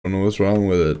don't know what's wrong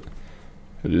with it.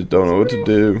 I just don't know what to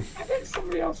do. I think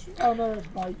somebody else. Oh no, it's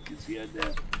Mike. Cause he had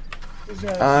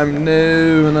that. I'm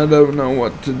new and I don't know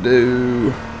what to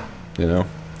do. You know.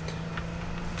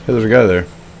 Hey, there's a guy there.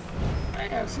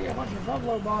 I see a bunch of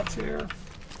Rumble bots here.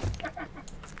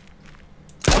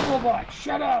 Rumble bot,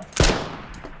 shut up.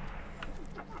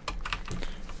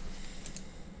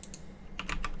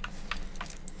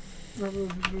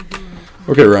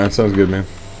 Okay, Ryan, sounds good, man.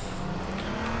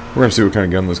 We're gonna see what kind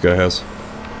of gun this guy has.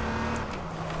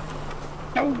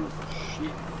 Oh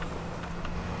shit.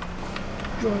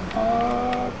 Join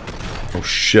up. Oh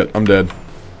shit, I'm dead.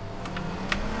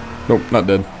 Nope, not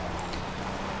dead.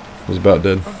 I was about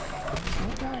dead.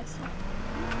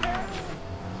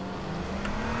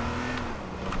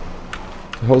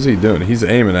 What the hell's he doing? He's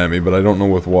aiming at me, but I don't know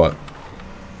with what.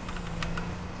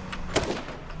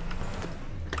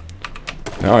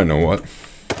 Now I know what.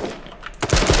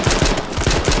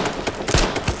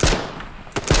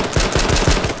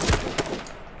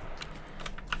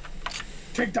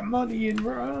 Take the money and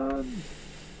run.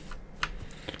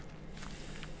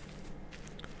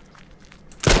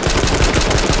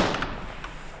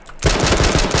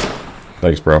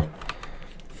 Thanks, bro.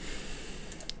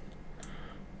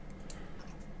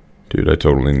 Dude, I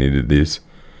totally needed these.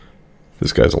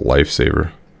 This guy's a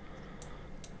lifesaver.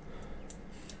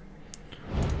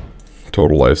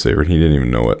 Total lifesaver. He didn't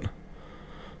even know it.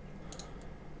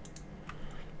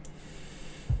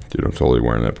 Dude, I'm totally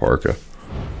wearing that parka.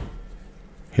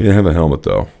 He didn't have a helmet,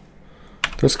 though.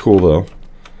 That's cool, though.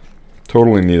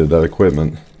 Totally needed that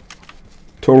equipment.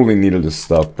 Totally needed his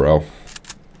stuff, bro.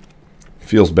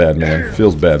 Feels bad, man.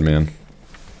 Feels bad, man.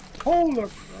 Hold up,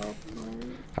 bro.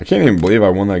 I can't even believe I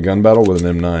won that gun battle with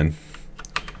an M9.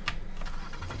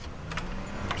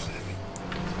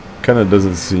 Kind of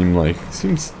doesn't seem like...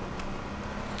 Seems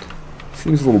a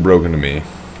little broken to me.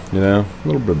 You know? A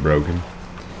little bit broken.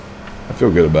 I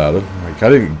feel good about it. Like,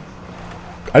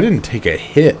 I didn't take a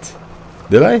hit.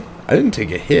 Did I? I didn't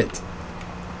take a hit.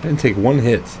 I didn't take one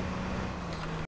hit.